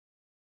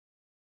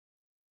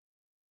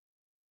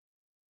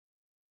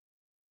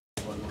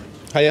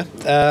Hiya,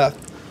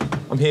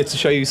 I'm here to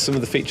show you some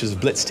of the features of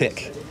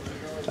BlitzTech.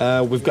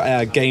 We've got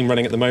our game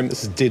running at the moment.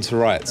 This is Dead to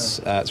Rights.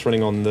 It's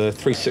running on the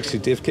 360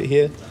 dev kit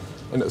here,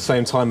 and at the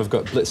same time I've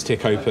got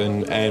BlitzTech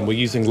open and we're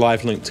using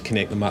LiveLink to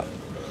connect them up.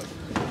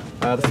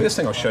 The first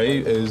thing I'll show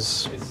you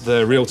is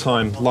the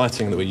real-time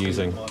lighting that we're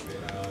using.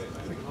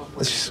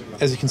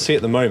 As you can see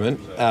at the moment,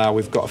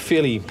 we've got a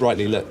fairly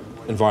brightly lit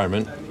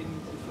environment,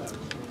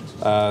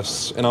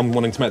 and I'm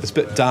wanting to make this a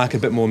bit dark, a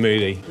bit more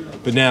moody.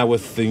 But now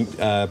with the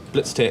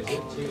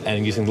BlitzTech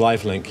and using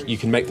LiveLink, you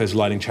can make those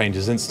lighting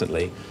changes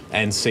instantly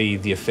and see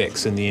the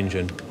effects in the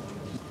engine.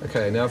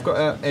 Okay, now I've got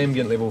our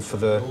ambient level for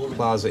the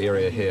plaza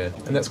area here,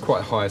 and that's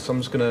quite high, so I'm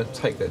just going to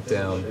take that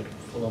down.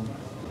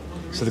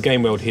 So the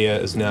game world here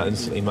is now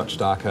instantly much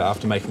darker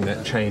after making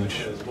that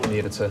change in the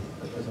editor.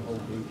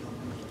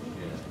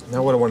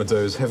 Now what I want to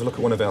do is have a look at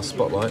one of our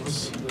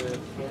spotlights.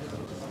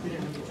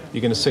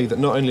 You're going to see that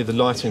not only the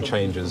lighting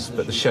changes,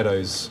 but the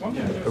shadows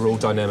are all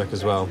dynamic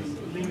as well.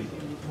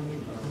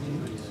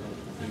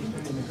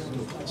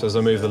 So as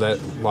I move the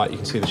light, you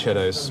can see the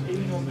shadows. I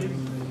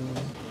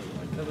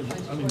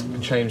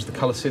can change the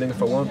colour setting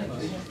if I want.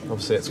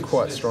 Obviously it's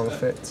quite strong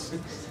effects.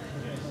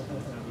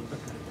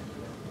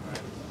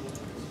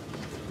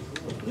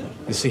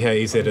 You see how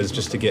easy it is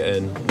just to get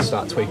in and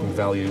start tweaking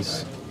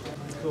values.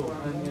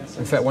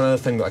 In fact, one other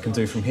thing that I can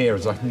do from here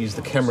is I can use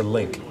the camera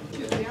link.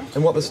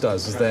 And what this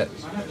does is that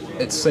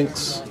it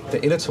syncs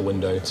the editor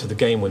window to the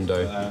game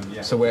window.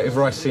 So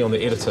wherever I see on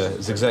the editor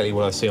is exactly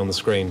what I see on the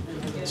screen.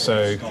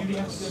 So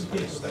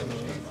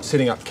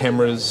setting up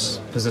cameras,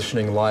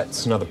 positioning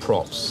lights and other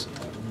props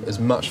is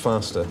much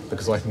faster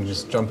because I can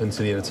just jump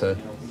into the editor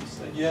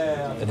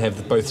and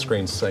have both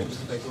screens synced.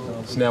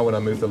 So now when I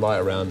move the light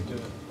around,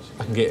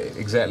 I can get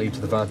exactly to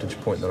the vantage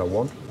point that I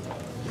want.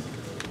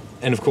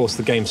 And of course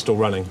the game's still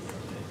running.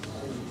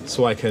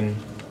 So I can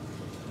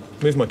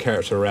move my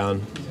character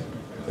around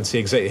and see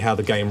exactly how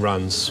the game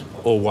runs,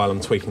 all while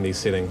I'm tweaking these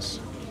settings.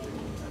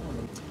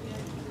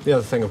 The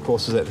other thing, of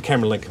course, is that the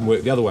camera link can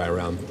work the other way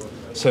around.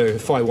 So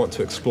if I want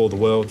to explore the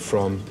world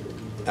from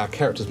our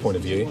character's point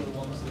of view,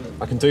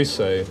 I can do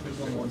so,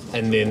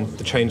 and then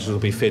the changes will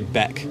be fed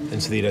back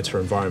into the editor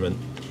environment.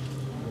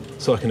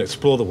 So I can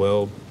explore the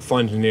world,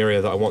 find an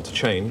area that I want to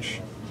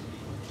change.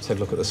 Let's have a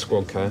look at the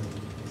squad car.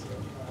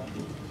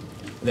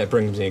 And that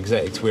brings me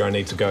exactly to where I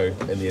need to go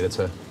in the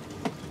editor.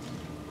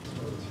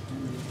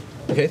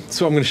 Okay,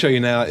 so what I'm going to show you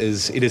now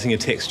is editing a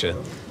texture.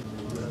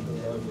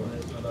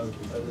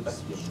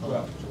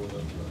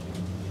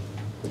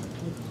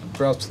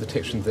 Browse to the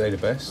texture in the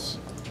database.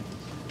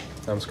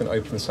 I'm just going to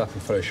open this up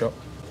in Photoshop.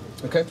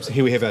 Okay, so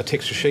here we have our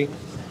texture sheet.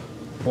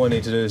 All I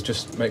need to do is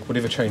just make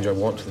whatever change I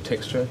want to the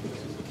texture.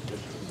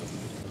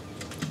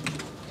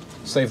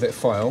 Save that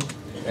file,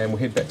 and we'll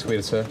head back to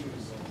editor,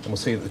 and we'll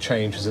see that the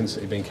change is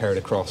instantly being carried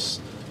across.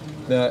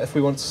 Now, if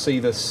we want to see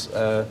this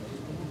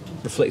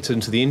reflected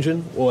into the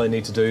engine, all I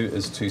need to do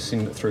is to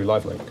send it through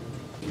LiveLink.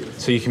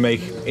 So you can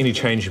make any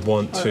change you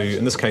want to.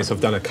 In this case I've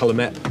done a colour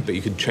map, but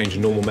you could change a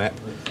normal map,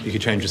 you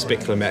could change a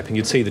specular map, and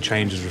you'd see the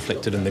changes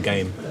reflected in the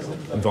game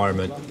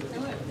environment.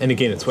 And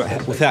again, it's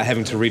without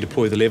having to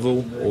redeploy the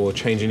level or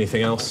change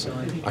anything else.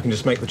 I can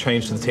just make the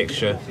change to the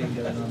texture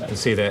and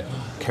see that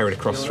carried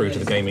across through to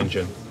the game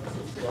engine.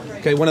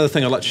 Okay, one other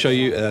thing I'd like to show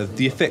you,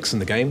 the effects in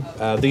the game.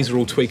 These are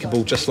all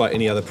tweakable just like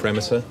any other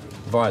parameter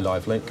via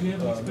LiveLink.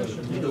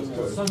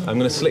 I'm going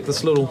to select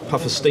this little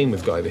puff of steam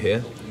we've got over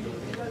here.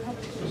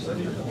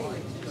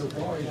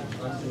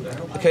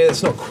 Okay,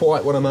 that's not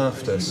quite what I'm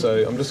after,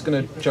 so I'm just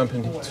going to jump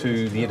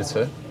into the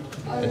editor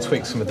and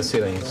tweak some of the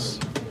settings.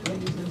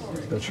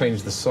 I'm going to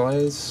change the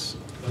size,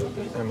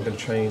 and I'm going to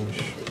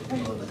change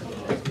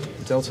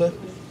the delta.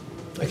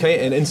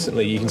 Okay, and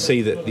instantly you can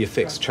see that the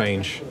effects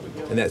change,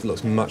 and that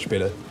looks much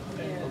better.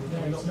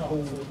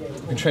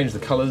 You can change the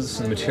colours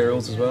and the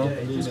materials as well.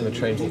 I'm just going to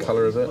change the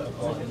colour a bit.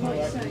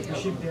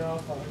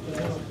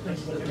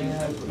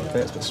 Okay,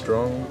 it's a bit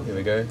strong. Here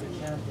we go.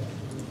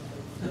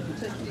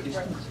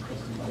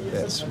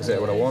 That's exactly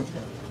what I want.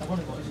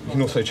 You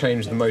can also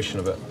change the motion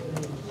of it.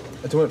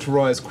 I don't want it to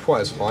rise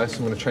quite as high, so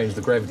I'm going to change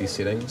the gravity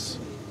settings.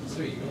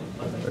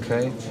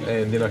 Okay,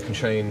 and then I can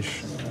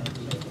change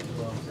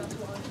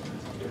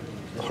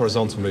the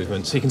horizontal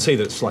movement. So you can see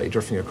that it's slightly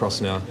drifting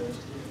across now.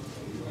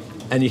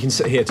 And you can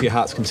sit here to your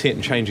heart's content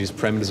and change these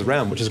parameters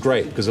around, which is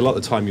great, because a lot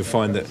of the time you'll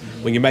find that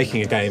when you're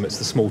making a game, it's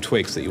the small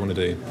tweaks that you want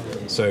to do.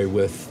 So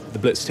with the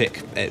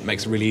BlitzTech, it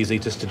makes it really easy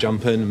just to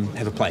jump in and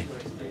have a play.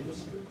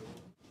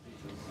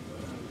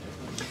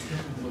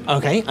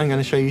 Okay, I'm going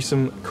to show you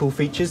some cool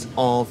features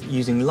of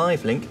using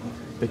LiveLink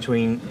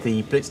between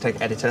the BlitzTech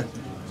editor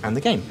and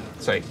the game.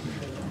 So,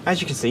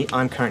 as you can see,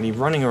 I'm currently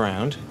running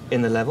around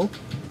in the level,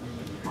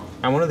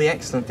 and one of the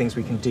excellent things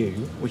we can do,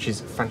 which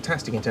is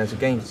fantastic in terms of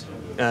games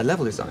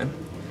level design,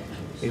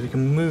 is we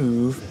can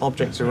move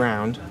objects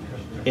around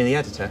in the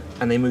editor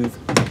and they move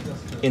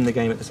in the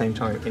game at the same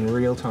time, in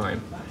real time,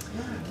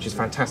 which is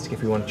fantastic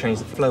if we want to change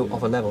the flow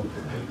of a level.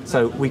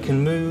 So we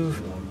can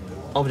move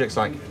objects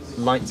like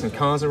lights and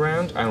cars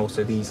around, and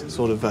also these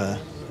sort of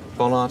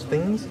bollard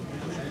things.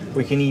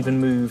 We can even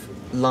move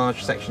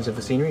large sections of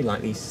the scenery,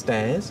 like these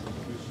stairs.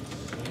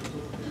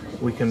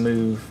 We can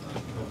move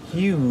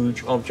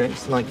huge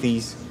objects, like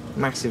these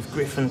massive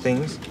griffin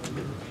things,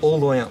 all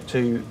the way up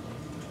to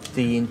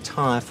the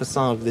entire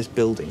facade of this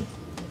building.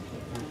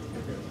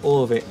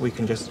 All of it we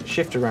can just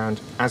shift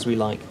around as we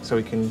like, so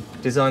we can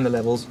design the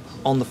levels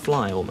on the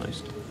fly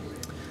almost.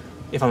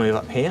 If I move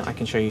up here, I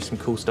can show you some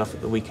cool stuff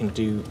that we can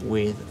do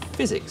with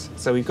physics.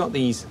 So we've got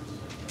these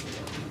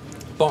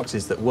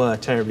boxes that were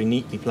terribly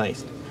neatly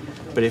placed,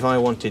 but if I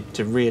wanted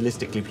to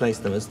realistically place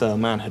them as though a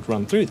man had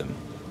run through them,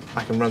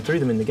 I can run through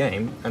them in the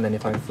game, and then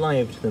if I fly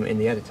over to them in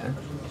the editor,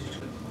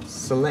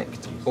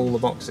 select all the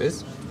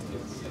boxes,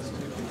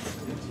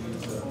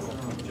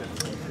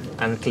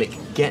 and click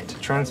Get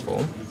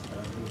Transform,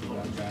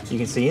 you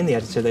can see in the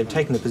editor they've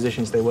taken the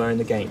positions they were in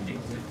the game.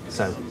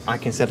 So I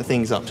can set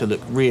things up to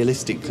look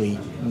realistically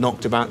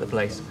knocked about the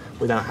place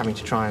without having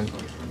to try and,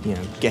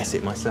 guess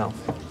it myself.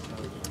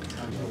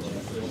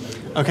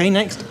 Okay,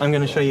 next I'm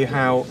going to show you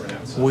how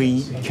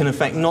we can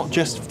affect not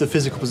just the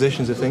physical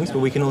positions of things, but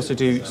we can also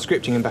do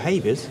scripting and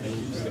behaviours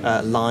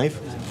live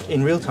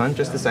in real time,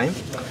 just the same.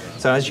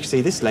 So as you can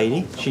see, this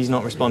lady, she's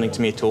not responding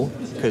to me at all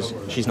because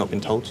she's not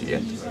been told to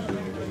yet.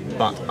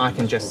 But I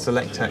can just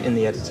select her in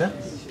the editor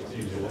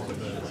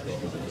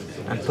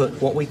and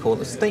put what we call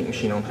a state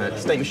machine on her.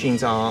 State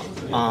machines are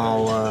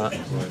our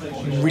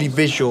really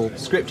visual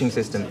scripting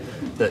system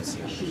that's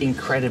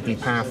incredibly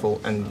powerful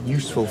and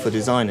useful for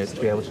designers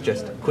to be able to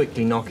just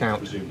quickly knock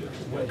out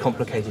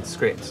complicated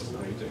scripts.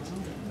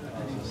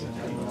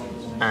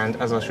 And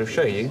as I shall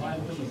show you,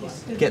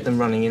 get them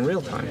running in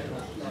real time.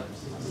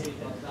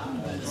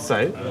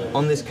 So,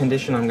 on this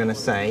condition I'm going to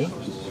say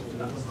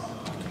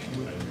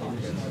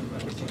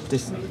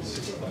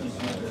distance.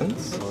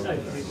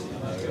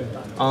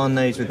 Our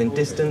nodes within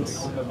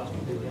distance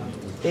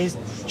is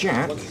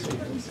Jack,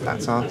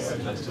 that's our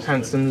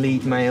handsome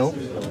lead male,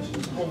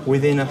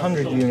 within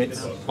 100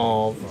 units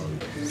of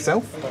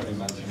self,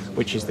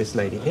 which is this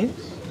lady here.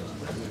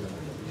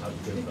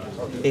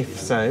 If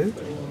so,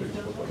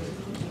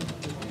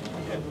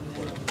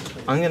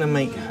 I'm going to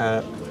make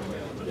her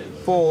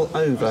fall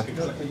over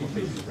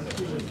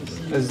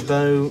as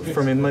though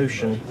from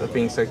emotion of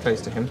being so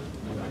close to him.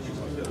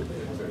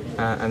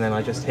 And then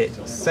I just hit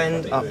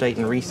send, update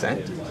and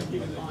reset.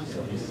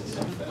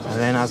 And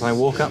then as I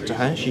walk up to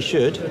her, she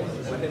should,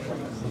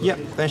 yep,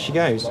 there she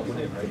goes.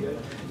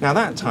 Now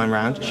that time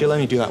round, she'll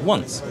only do that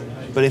once.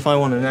 But if I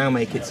want to now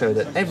make it so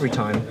that every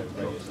time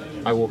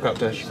I walk up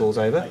to her, she falls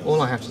over,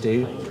 all I have to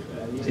do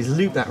is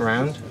loop that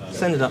round,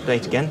 send it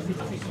update again,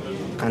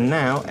 and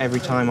now every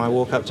time I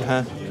walk up to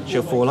her,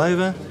 she'll fall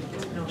over,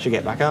 she'll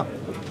get back up,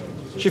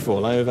 she'll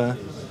fall over,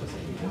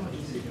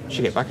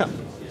 she'll get back up.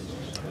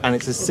 And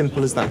it's as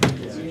simple as that.